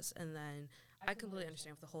hurts us. And then I completely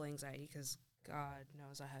understand with the whole anxiety, because God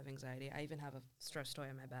knows I have anxiety. I even have a stress toy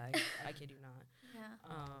in my bag. I kid you not.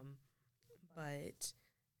 Yeah. But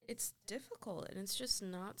it's difficult, and it's just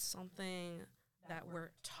not something that we're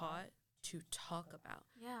taught to talk about.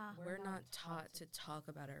 Yeah. We're not taught to talk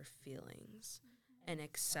about our feelings and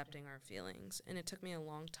accepting our feelings. And it took me a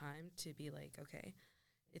long time to be like, okay,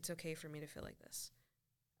 it's okay for me to feel like this.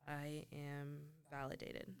 I am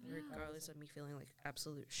validated. Yeah. Regardless of me feeling like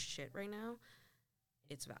absolute shit right now,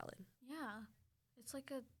 it's valid. Yeah. It's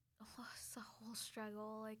like it's a whole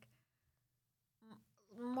struggle. Like,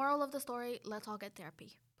 moral of the story, let's all get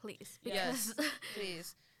therapy, please. Yes,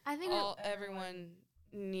 please. I think everyone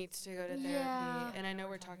needs to go to therapy. Yeah. And I know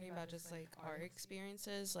we're talking about just, like, our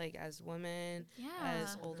experiences, like, as women,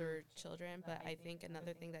 as older children, but I think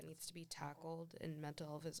another thing that needs to be tackled in mental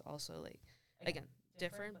health is also, like, again,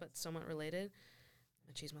 different but somewhat related,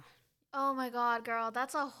 machismo. Oh my God, girl,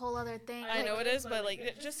 that's a whole other thing. I know it is, but,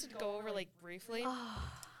 like, just to go over, like, briefly.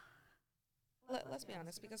 Let's be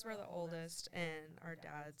honest, because we're the oldest and our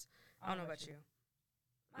dads, I don't know about you.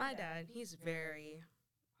 My dad, he's very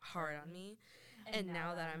hard on me. And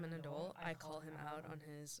now that I'm an adult, I call him out on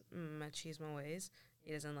his machismo ways.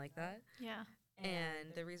 He doesn't like that. Yeah.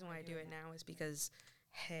 And the reason why I do it now is because,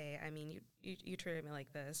 hey, I mean, you treated me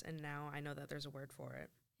like this, and now I know that there's a word for it.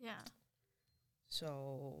 Yeah.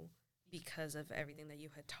 So because of everything that you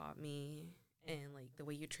had taught me and, like, the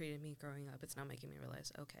way you treated me growing up, it's now making me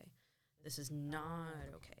realize, okay, this is not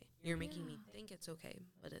okay. You're making me think it's okay,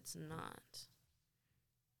 but it's not.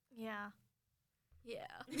 Yeah. Yeah.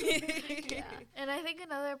 Yeah. And I think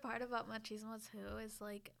another part about machismo too is,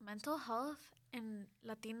 like, mental health in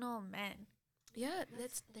Latino men. Yeah,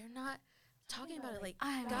 they're not talking about it. Like,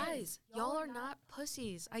 guys, y'all are not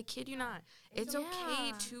pussies. I kid you not. It's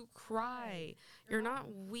okay to cry. You're not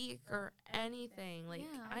weak or anything. Like,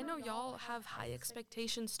 I know y'all have high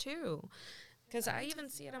expectations too. Because I even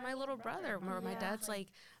see it in my little brother, where my dad's like,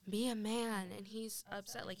 be a man, and he's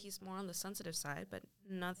upset. Like, he's more on the sensitive side, but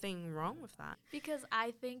nothing wrong with that. Because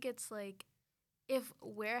I think it's like, if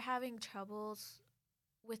we're having troubles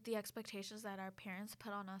with the expectations that our parents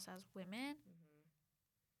put on us as women,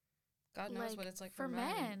 God knows what it's like for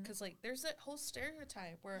men. Because, like, there's that whole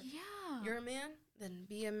stereotype where you're a man, then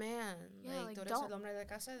be a man. Yeah, like don't el hombre de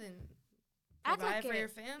casa, then act provide like for it. your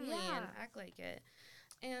family and act like it.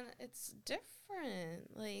 And it's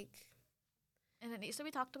different. Like, and it needs to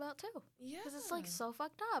be talked about, too. Yeah. Because it's, like, so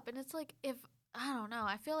fucked up. And it's, like, if, I don't know,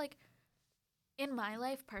 I feel like in my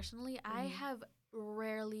life, personally, I have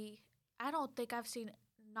rarely, I don't think I've seen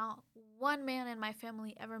not one man in my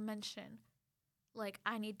family ever mention, like,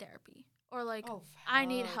 I need therapy. Or, like, I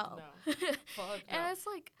need help. No. Fuck and no. it's,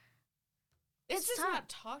 like, it's just not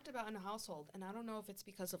talked about in a household. And I don't know if it's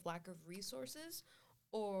because of lack of resources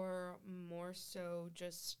or more so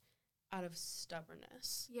just out of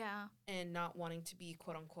stubbornness. Yeah. And not wanting to be,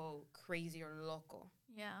 quote unquote, crazy or loco.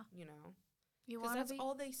 Yeah. You know? Because that's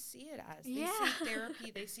all they see it as. They see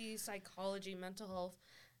therapy, they see psychology, mental health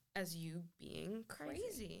as you being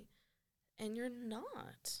crazy. And you're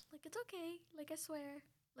not. Like, it's okay. Like, I swear.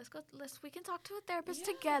 We can talk to a therapist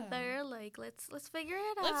together. Like, let's figure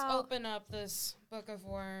it out. Let's open up this book of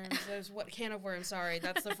worms. Can of worms, sorry.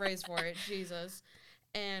 That's the phrase for it. Jesus.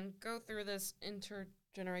 And go through this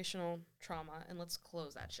intergenerational trauma and let's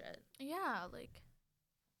close that shit. Yeah, like,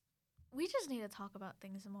 we just need to talk about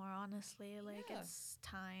things more, honestly. Like, it's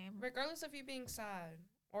time. Regardless of you being sad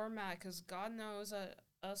or mad, because God knows that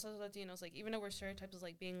us as Latinos, like, even though we're stereotyped as,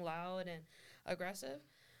 like, being loud and aggressive,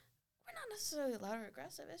 we're not necessarily loud or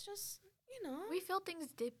aggressive. It's just, we feel things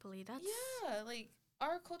deeply. Like,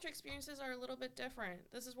 our culture experiences are a little bit different.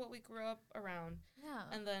 This is what we grew up around. Yeah.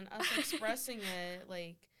 And then us expressing it,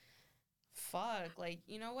 like, fuck. Like,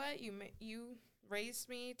 you know what? You raised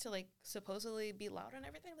me to, like, supposedly be loud and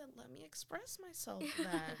everything, then let me express myself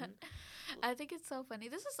then. I think it's so funny.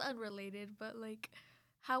 This is unrelated, but, like,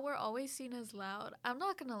 how we're always seen as loud. I'm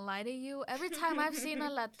not going to lie to you. Every time I've seen a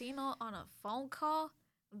Latino on a phone call,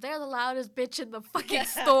 they're the loudest bitch in the fucking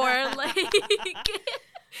store.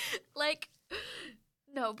 Like,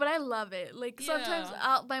 no, but I love it. Like, sometimes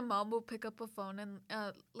my mom will pick up a phone and,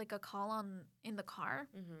 like, a call in the car,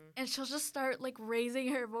 and she'll just start, like, raising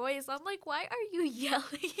her voice. I'm like, why are you yelling?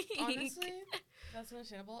 Honestly, that's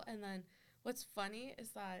understandable. And then what's funny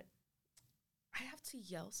is that I have to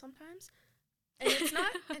yell sometimes. And it's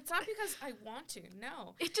not because I want to.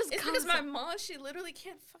 No. It's because my mom, she literally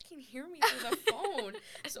can't fucking hear me through the phone.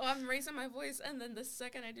 So I'm raising my voice, and then the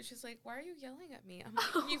second I do, she's like, why are you yelling at me? I'm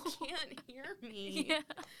like, you can't hear me. Yeah.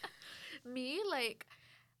 Me, like,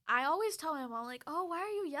 I always tell my mom, like, oh, why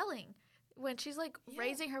are you yelling? When she's, like,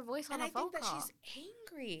 raising her voice on a phone call. And I think that she's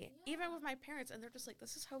angry, even with my parents, and they're just like,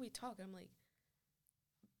 this is how we talk. I'm like,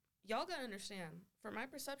 y'all gotta understand, for my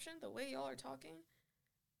perception, the way y'all are talking,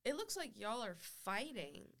 it looks like y'all are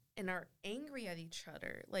fighting and are angry at each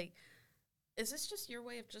other. Like, is this just your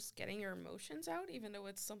way of just getting your emotions out, even though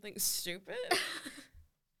it's something stupid?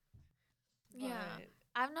 Yeah.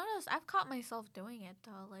 I've caught myself doing it,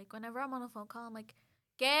 though. Like, whenever I'm on a phone call, I'm like,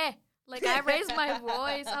 "Gay." Like, I raise my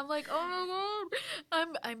voice. I'm like, oh my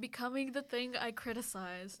God. I'm becoming the thing I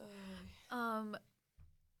criticize. But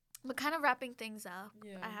kind of wrapping things up,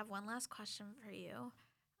 I have one last question for you.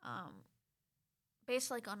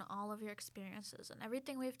 Based, like, on all of your experiences and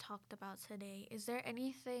everything we've talked about today, is there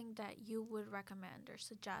anything that you would recommend or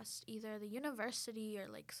suggest, either the university or,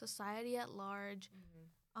 like, society at large,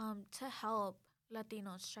 to help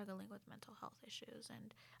Latinos struggling with mental health issues?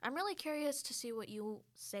 And I'm really curious to see what you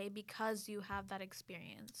say because you have that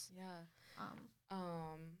experience. Yeah.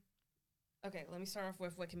 Okay, let me start off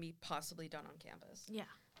with what can be possibly done on campus. Yeah.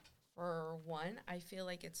 For one, I feel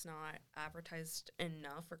like it's not advertised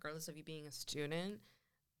enough, regardless of you being a student.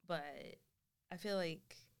 But I feel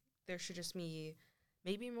like there should just be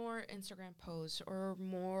maybe more Instagram posts or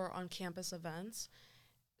more on-campus events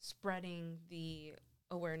spreading the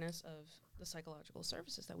awareness of the psychological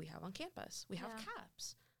services that we have on campus. We have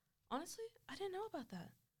CAPS. Honestly, I didn't know about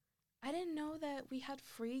that. I didn't know that we had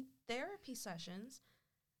free therapy sessions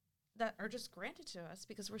that are just granted to us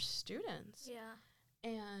because we're students. Yeah.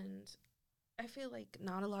 And I feel like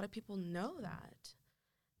not a lot of people know that.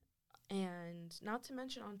 And not to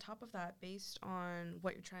mention, on top of that, based on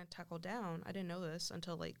what you're trying to tackle down, I didn't know this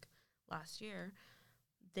until, like, last year,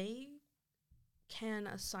 they can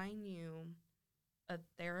assign you a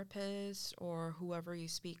therapist or whoever you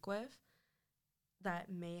speak with that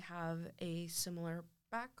may have a similar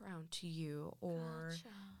background to you, or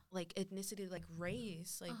like ethnicity, like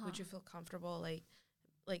race. Like, would you feel comfortable, like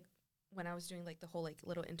when I was doing like the whole like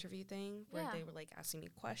little interview thing where they were like asking me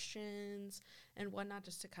questions and whatnot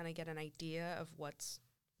just to kind of get an idea of what's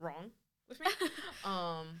wrong with me.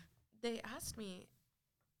 They asked me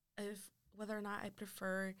if whether or not I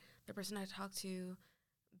prefer the person I talk to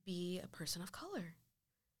be a person of color.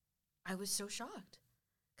 I was so shocked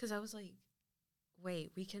because I was like,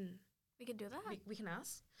 wait, we can do that? We can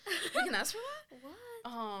ask? We can ask for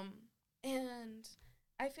that? What? And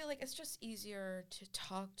I feel like it's just easier to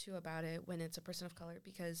talk to about it when it's a person of color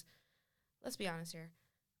because, let's be honest here,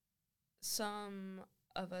 some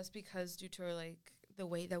of us, because due to like the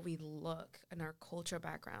way that we look and our cultural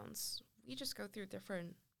backgrounds, we just go through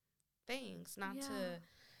different things, not to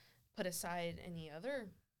put aside any other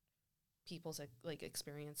people's like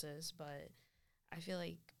experiences, but I feel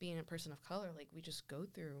like being a person of color, like we just go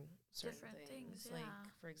through certain things. Like,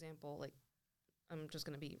 for example, like I'm just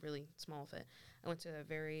going to be really small with it. I went to a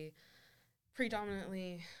very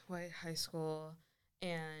predominantly white high school,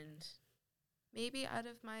 and maybe out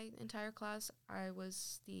of my entire class, I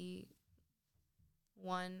was the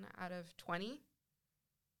 1 out of 20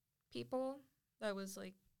 people that was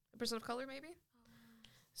like a person of color, maybe.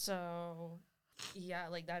 So, yeah,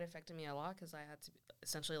 like that affected me a lot because I had to be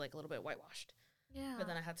essentially like a little bit whitewashed. Yeah. But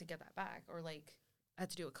then I had to get that back, or like I had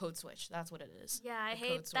to do a code switch. That's what it is. Yeah, I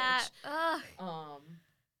hate that. Ugh.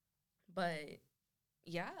 But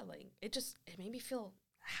yeah, like it made me feel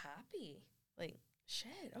happy. Like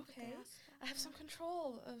shit, okay. I have some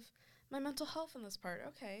control of my mental health in this part.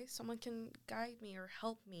 Okay, someone can guide me or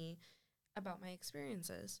help me about my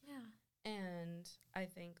experiences. Yeah. And I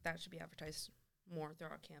think that should be advertised more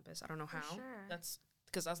throughout campus. I don't know how. For sure. That's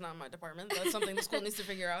because that's not my department. That's something the school needs to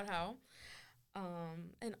figure out how.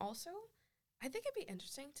 And also, I think it'd be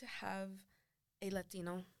interesting to have a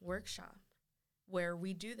Latino workshop where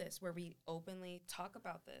we do this, where we openly talk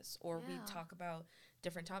about this, or we talk about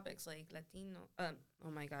different topics like Latino.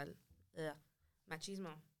 Oh my God,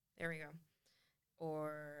 machismo. There we go.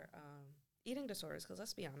 Or eating disorders. Because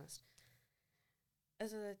let's be honest,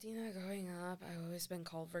 as a Latina growing up, I've always been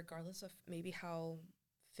called, regardless of maybe how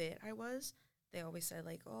fit I was. They always said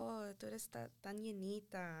like, "Oh, tú eres tan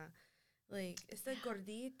llenita." Like, esta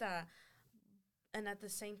gordita. And at the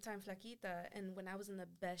same time, flaquita. And when I was in the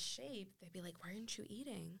best shape, they'd be like, why aren't you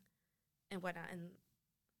eating? And whatnot. And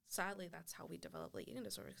sadly, that's how we develop like eating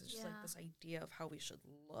disorders. It's just like this idea of how we should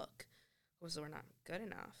look was we're not good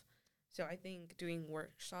enough. So I think doing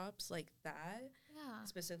workshops like that,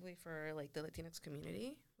 specifically for like the Latinx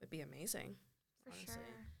community, would be amazing. For honestly.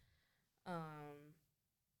 Sure.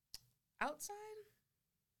 Outside,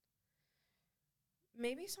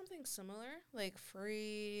 maybe something similar, like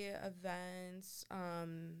free events,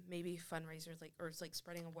 maybe fundraisers, like, or it's like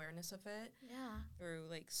spreading awareness of it. Yeah. Through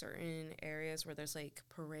like certain areas where there's like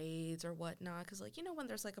parades or whatnot. Because like, you know, when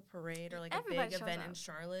there's like a parade or like everybody a big event in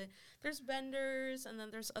Charlotte, there's vendors and then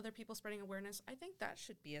there's other people spreading awareness. I think that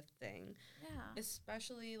should be a thing. Yeah.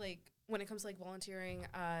 Especially like when it comes to like volunteering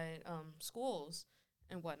at schools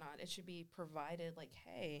and whatnot. It should be provided like,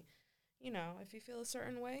 hey, you know, if you feel a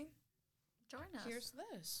certain way, join us. Here's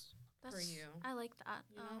this for you. I like that.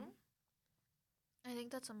 You know? I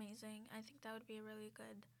think that's amazing. I think that would be a really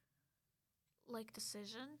good, like,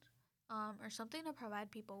 decision, or something to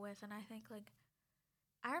provide people with. And I think, like,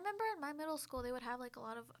 I remember in my middle school, they would have, like, a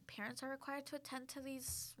lot of parents are required to attend to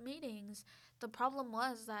these meetings. The problem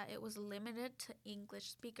was that it was limited to English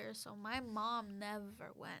speakers, so my mom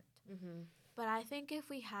never went. Mm-hmm. But I think if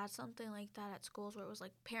we had something like that at schools where it was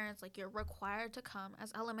like parents, like you're required to come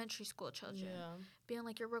as elementary school children, being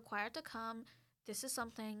like you're required to come. This is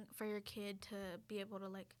something for your kid to be able to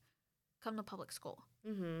like come to public school.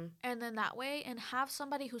 Mm-hmm. And then that way, and have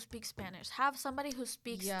somebody who speaks Spanish, have somebody who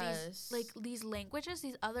speaks these languages,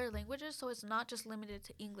 these other languages. So it's not just limited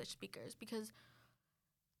to English speakers, because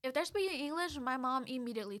if they're speaking English, my mom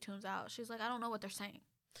immediately tunes out. She's like, I don't know what they're saying.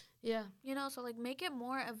 Yeah. You know, so, like, make it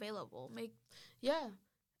more available.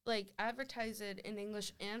 Like, advertise it in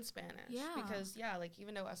English and Spanish. Yeah. Because, like,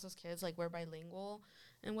 even though us as kids, like, we're bilingual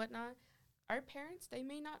and whatnot, our parents, they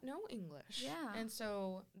may not know English. Yeah. And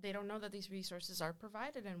so they don't know that these resources are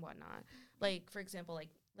provided and whatnot. Like, for example, like,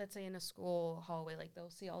 let's say in a school hallway, like,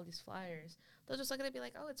 they'll see all these flyers. They'll just look at it and be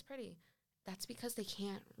like, oh, it's pretty. That's because they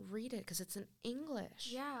can't read it because it's in English.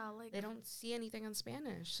 Yeah, like... They don't see anything in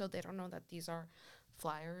Spanish, so they don't know that these are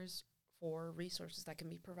flyers for resources that can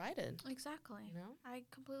be provided. Exactly. You know? I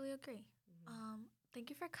completely agree. Mm-hmm. Thank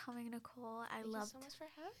you for coming, Nicole. Thank you so much for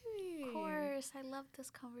having me. Of course. I loved this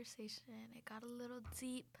conversation. It got a little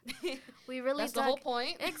deep. We really That's the whole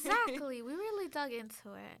point. Exactly. We really dug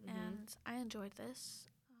into it, and I enjoyed this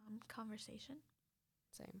conversation.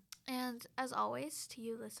 Same. And as always, to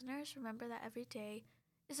you listeners, remember that every day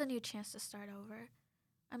is a new chance to start over.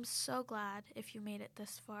 I'm so glad if you made it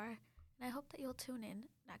this far, and I hope that you'll tune in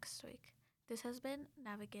next week. This has been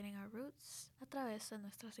Navigating Our Roots a través de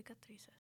nuestras cicatrices.